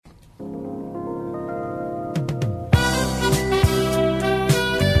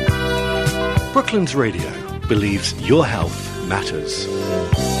Brooklands Radio believes your health matters.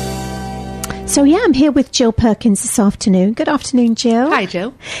 So, I'm here with Jill Perkins this afternoon. Good afternoon, Jill. Hi,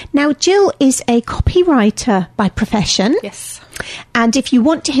 Jill. Now, Jill is a copywriter by profession. Yes. And if you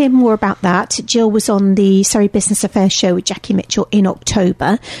want to hear more about that, Jill was on the Surrey Business Affairs show with Jackie Mitchell in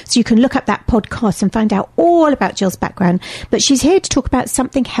October. So you can look up that podcast and find out all about Jill's background. But she's here to talk about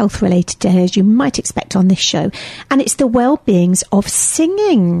something health-related today, as you might expect on this show. And it's the well-beings of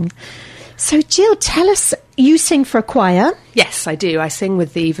singing. So, Jill, tell us, you sing for a choir? Yes, I do. I sing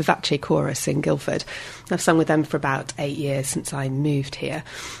with the Vivace Chorus in Guildford. I've sung with them for about 8 years since I moved here.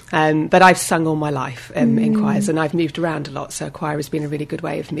 But I've sung all my life in choirs, and I've moved around a lot. So a choir has been a really good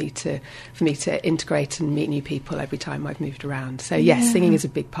way for me to integrate and meet new people every time I've moved around. So yes, singing is a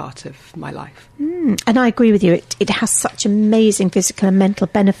big part of my life. And I agree with you. It has such amazing physical and mental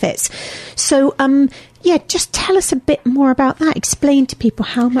benefits. So, just tell us a bit more about that. Explain to people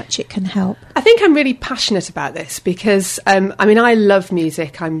how much it can help. I think I'm really passionate about this because, I love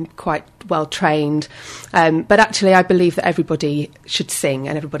music. I'm quite well trained. But actually, I believe that everybody should sing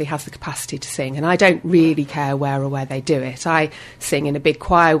and everybody has the capacity to sing. And I don't really care where or where they do it. I sing in a big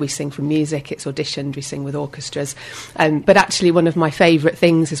choir. We sing from music. It's auditioned. We sing with orchestras. But actually, one of my favourite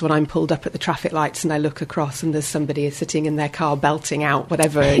things is when I'm pulled up at the traffic lights and I look across and there's somebody sitting in their car belting out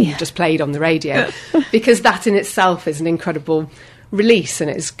whatever you just played on the radio. Because that in itself is an incredible release, and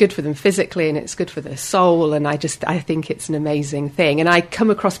it's good for them physically and it's good for their soul, and I think it's an amazing thing. And I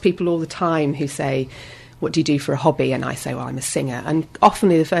come across people all the time who say, what do you do for a hobby? And I say, well, I'm a singer. And often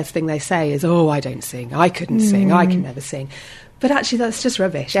the first thing they say is, oh, I don't sing, I couldn't sing, I can never sing. But actually that's just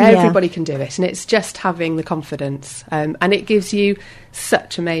rubbish. Everybody can do it, and it's just having the confidence, and it gives you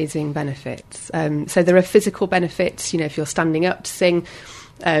such amazing benefits. So there are physical benefits, if you're standing up to sing.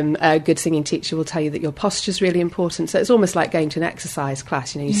 A good singing teacher will tell you that your posture is really important. So it's almost like going to an exercise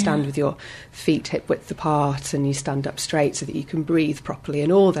class. You stand with your feet hip width apart and you stand up straight so that you can breathe properly.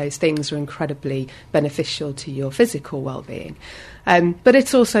 And all those things are incredibly beneficial to your physical well-being. But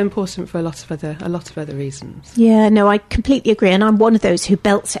it's also important for a lot of other reasons. Yeah, no, I completely agree. And I'm one of those who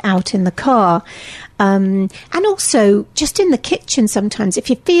belts it out in the car. And also just in the kitchen sometimes, if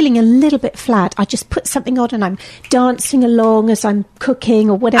you're feeling a little bit flat, I just put something on and I'm dancing along as I'm cooking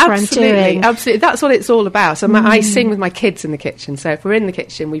or whatever I'm doing. Absolutely. That's what it's all about. I sing with my kids in the kitchen. So if we're in the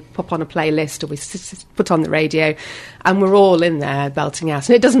kitchen, we pop on a playlist or we put on the radio and we're all in there belting out.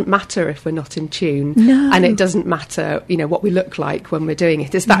 And it doesn't matter if we're not in tune. No. And it doesn't matter, what we look like when we're doing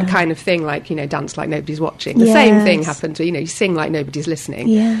it. It's that kind of thing, like, dance like nobody's watching. The same thing happens, you sing like nobody's listening.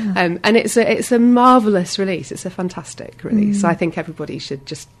 Yeah. And it's a marvellous release. It's a fantastic release. So I think everybody should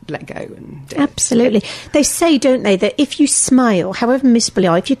just let go and do Absolutely. it. They say, don't they, that if you smile, however miserable you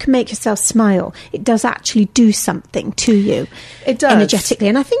are, if you can make yourself smile, it does actually do something to you. It does. Energetically.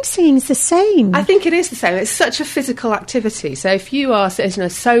 And I think singing's the same. I think it is the same. It's such a physical activity. So if you are, a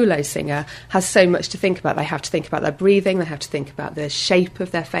solo singer has so much to think about. They have to think about their breathing. They have to think about the shape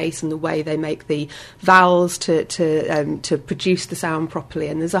of their face and the way they make the vowels to produce the sound properly.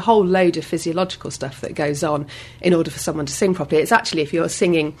 And there's a whole load of physiological stuff that goes on in order for someone to sing properly. It's actually, if you're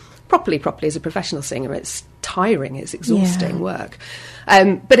singing properly as a professional singer, it's tiring, it's exhausting work.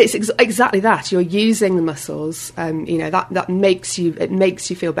 But it's exactly that. You're using the muscles, that makes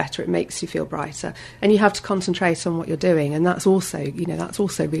you feel better, it makes you feel brighter, and you have to concentrate on what you're doing, and that's also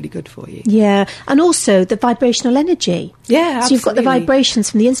really good for you. Yeah, and also the vibrational energy. Yeah, absolutely. So you've got the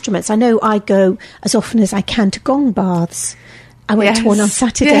vibrations from the instruments. I know I go as often as I can to gong baths. I went to one on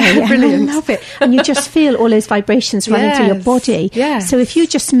Saturday and brilliant. I love it. And you just feel all those vibrations running through your body. Yes. So if you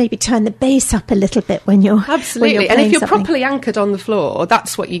just maybe turn the bass up a little bit when you're Absolutely. when you're and if you're something. Properly anchored on the floor,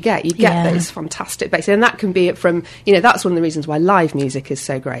 that's what you get. You get those fantastic bass. And that can be from, that's one of the reasons why live music is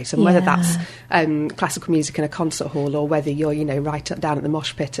so great. And whether that's classical music in a concert hall or whether you're, right down at the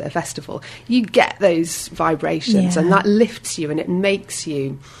mosh pit at a festival, you get those vibrations and that lifts you and it makes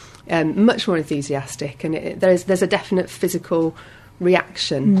you much more enthusiastic, and there's a definite physical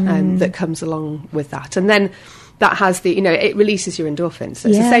reaction that comes along with that. And then that has it releases your endorphins. So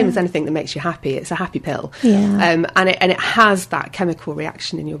it's the same as anything that makes you happy. It's a happy pill. And it has that chemical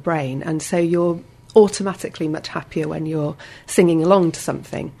reaction in your brain, and so you're automatically much happier when you're singing along to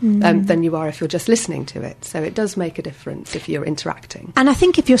something than you are if you're just listening to it. So it does make a difference if you're interacting. And I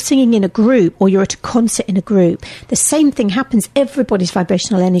think if you're singing in a group or you're at a concert in a group, the same thing happens. Everybody's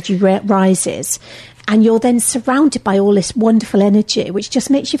vibrational energy rises. and you're then surrounded by all this wonderful energy, which just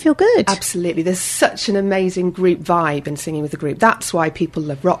makes you feel good. Absolutely. There's such an amazing group vibe in singing with a group. That's why people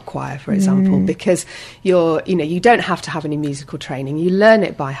love rock choir, for example, because you don't have to have any musical training. You learn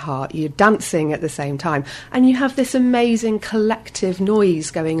it by heart. You're dancing at the same time, and you have this amazing collective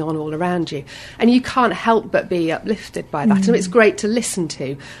noise going on all around you, and you can't help but be uplifted by that. And it's great to listen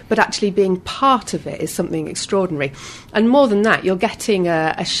to, but actually being part of it is something extraordinary. And more than that, you're getting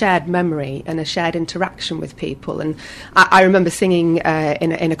a shared memory and a shared interaction with people. And I remember singing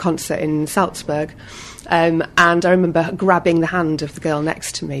in a concert in Salzburg, and I remember grabbing the hand of the girl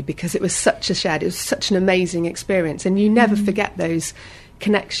next to me, because it was such an amazing experience, and you never forget those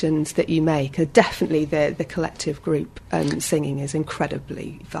connections that you make. Definitely the collective group singing is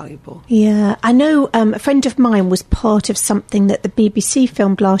incredibly valuable. Yeah, I know a friend of mine was part of something that the BBC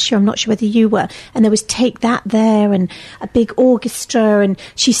filmed last year. I'm not sure whether you were, and there was Take That there and a big orchestra, and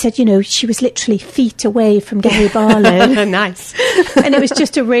she said, she was literally feet away from Gary Barlow. Nice. And it was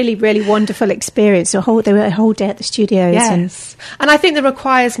just a really, really wonderful experience. They were a whole day at the studios. Yes. And I think there are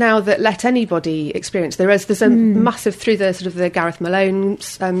choirs now that let anybody experience. There's a massive, through the sort of the Gareth Malone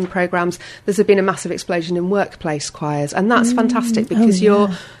programmes, there's been a massive explosion in workplace choirs, and that's fantastic, because you're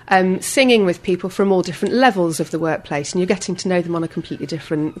singing with people from all different levels of the workplace, and you're getting to know them on a completely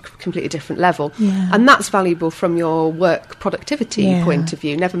different level. And that's valuable from your work productivity point of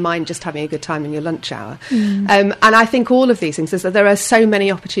view, never mind just having a good time in your lunch hour. And I think all of these things, there are so many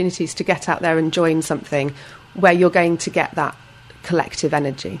opportunities to get out there and join something where you're going to get that collective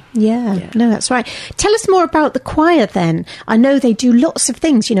energy. Yeah, no, that's right. Tell us more about the choir then. I know they do lots of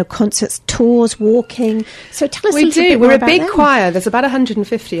things, concerts, tours, walking. So tell us a little bit more about We're a big them. choir. There's about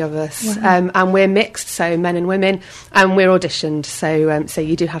 150 of us. Wow. And we're mixed, so men and women, and we're auditioned. So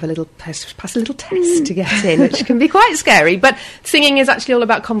you do have a little pass a little test to get in, which can be quite scary. But singing is actually all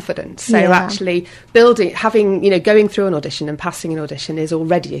about confidence. So actually going through an audition and passing an audition is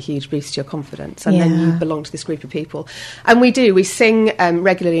already a huge boost to your confidence. And then you belong to this group of people. And we sing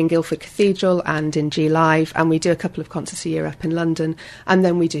regularly in Guildford Cathedral and in G Live, and we do a couple of concerts a year up in London, and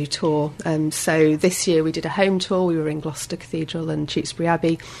then we do tour. So this year we did a home tour. We were in Gloucester Cathedral and Tewkesbury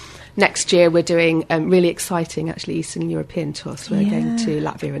Abbey. Next year we're doing really exciting, actually, Eastern European tour. So we're going to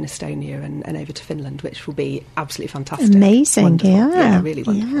Latvia and Estonia and over to Finland, which will be absolutely fantastic. Amazing, wonderful. yeah. Really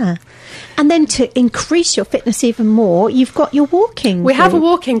wonderful. Yeah. And then to increase your fitness even more, you've got your walking We have a group.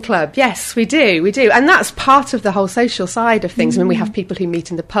 walking club, yes, we do. And that's part of the whole social side of things. I mean, we have people who meet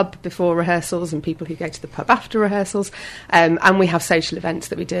in the pub before rehearsals and people who go to the pub after rehearsals, and we have social events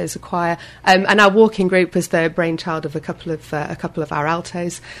that we do as a choir. And our walking group was the brainchild of a couple of our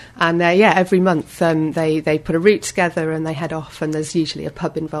altos. And every month they put a route together and they head off, and there's usually a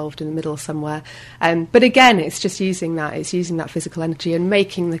pub involved in the middle somewhere. But again, it's just using that physical energy and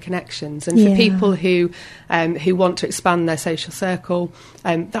making the connections. And for people who want to expand their social circle,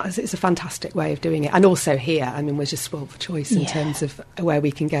 it's a fantastic way of doing it. And also here, I mean, we're just spoiled for choice in terms of where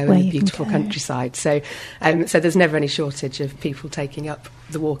we can go in the beautiful countryside. So there's never any shortage of people taking up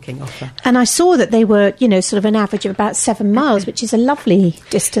the walking offer. And I saw that they were, sort of an average of about 7 miles, which is a lovely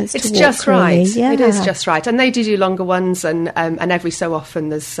distance to walk. It's just right. Really. Yeah. It is just right. And they do longer ones, and every so often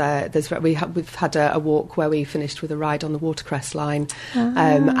we've had a walk where we finished with a ride on the Watercress line,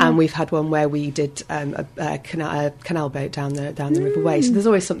 and we've had one where we did a canal boat down the River Wey. So there's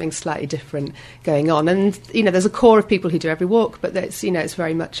always something slightly different going on. And there's a core of people who do every walk, but it's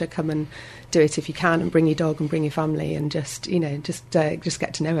very much a come and do it if you can, and bring your dog and bring your family, and just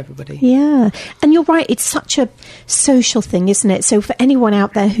get to know everybody. Yeah, and you're right, it's such a social thing, isn't it? So for anyone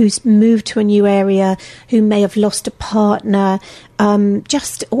out there who's moved to a new area, who may have lost a partner,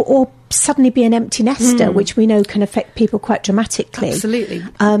 or suddenly be an empty nester, which we know can affect people quite dramatically. Absolutely.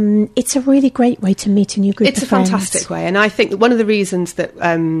 It's a really great way to meet a new group of friends. It's a fantastic way, and I think that one of the reasons that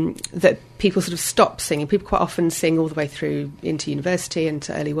that people sort of stop singing, people quite often sing all the way through into university,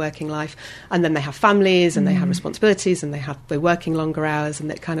 into early working life, and then they have families and they have responsibilities and they're working longer hours,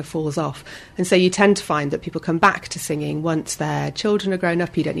 and it kind of falls off. And so you tend to find that people come back to singing once their children are grown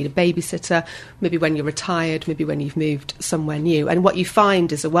up. You don't need a babysitter, maybe when you're retired, maybe when you've moved somewhere new. And what you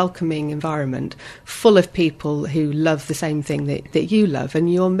find is a welcoming environment full of people who love the same thing that you love,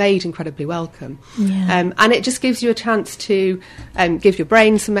 and you're made incredibly welcome. And it just gives you a chance to give your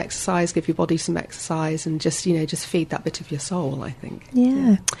brain some exercise, give your body some exercise, and just feed that bit of your soul, I think.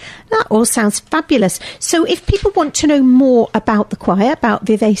 Yeah, that all sounds fabulous. So if people want to know more about the choir, about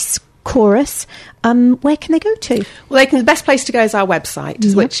Vives Chorus, where can they go to? Well, the best place to go is our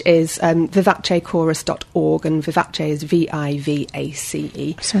website, which is vivacechorus.org, and Vivace is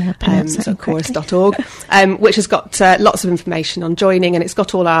Vivace. Sorry, I pronounced that incorrectly. Chorus.org, which has got lots of information on joining, and it's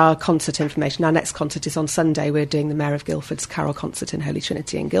got all our concert information. Our next concert is on Sunday. We're doing the Mayor of Guildford's Carol concert in Holy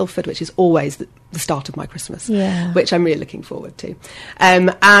Trinity in Guildford, which is always the start of my Christmas, which I'm really looking forward to.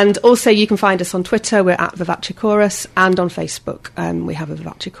 And also you can find us on Twitter. We're at Vivace Chorus, and on Facebook. We have a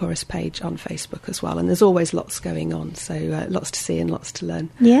Vivace Chorus page on Facebook as well, and there's always lots going on, so lots to see and lots to learn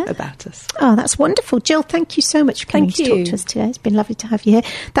about us. Oh, that's wonderful. Jill, thank you so much for coming to talk to us today. It's been lovely to have you here.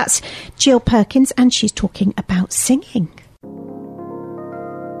 That's Jill Perkins, and she's talking about singing.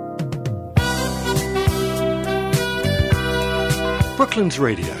 Brooklands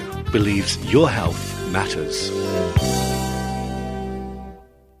Radio believes your health matters.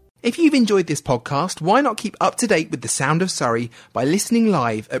 If you've enjoyed this podcast, why not keep up to date with the sound of Surrey by listening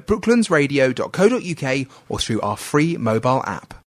live at brooklandsradio.co.uk or through our free mobile app.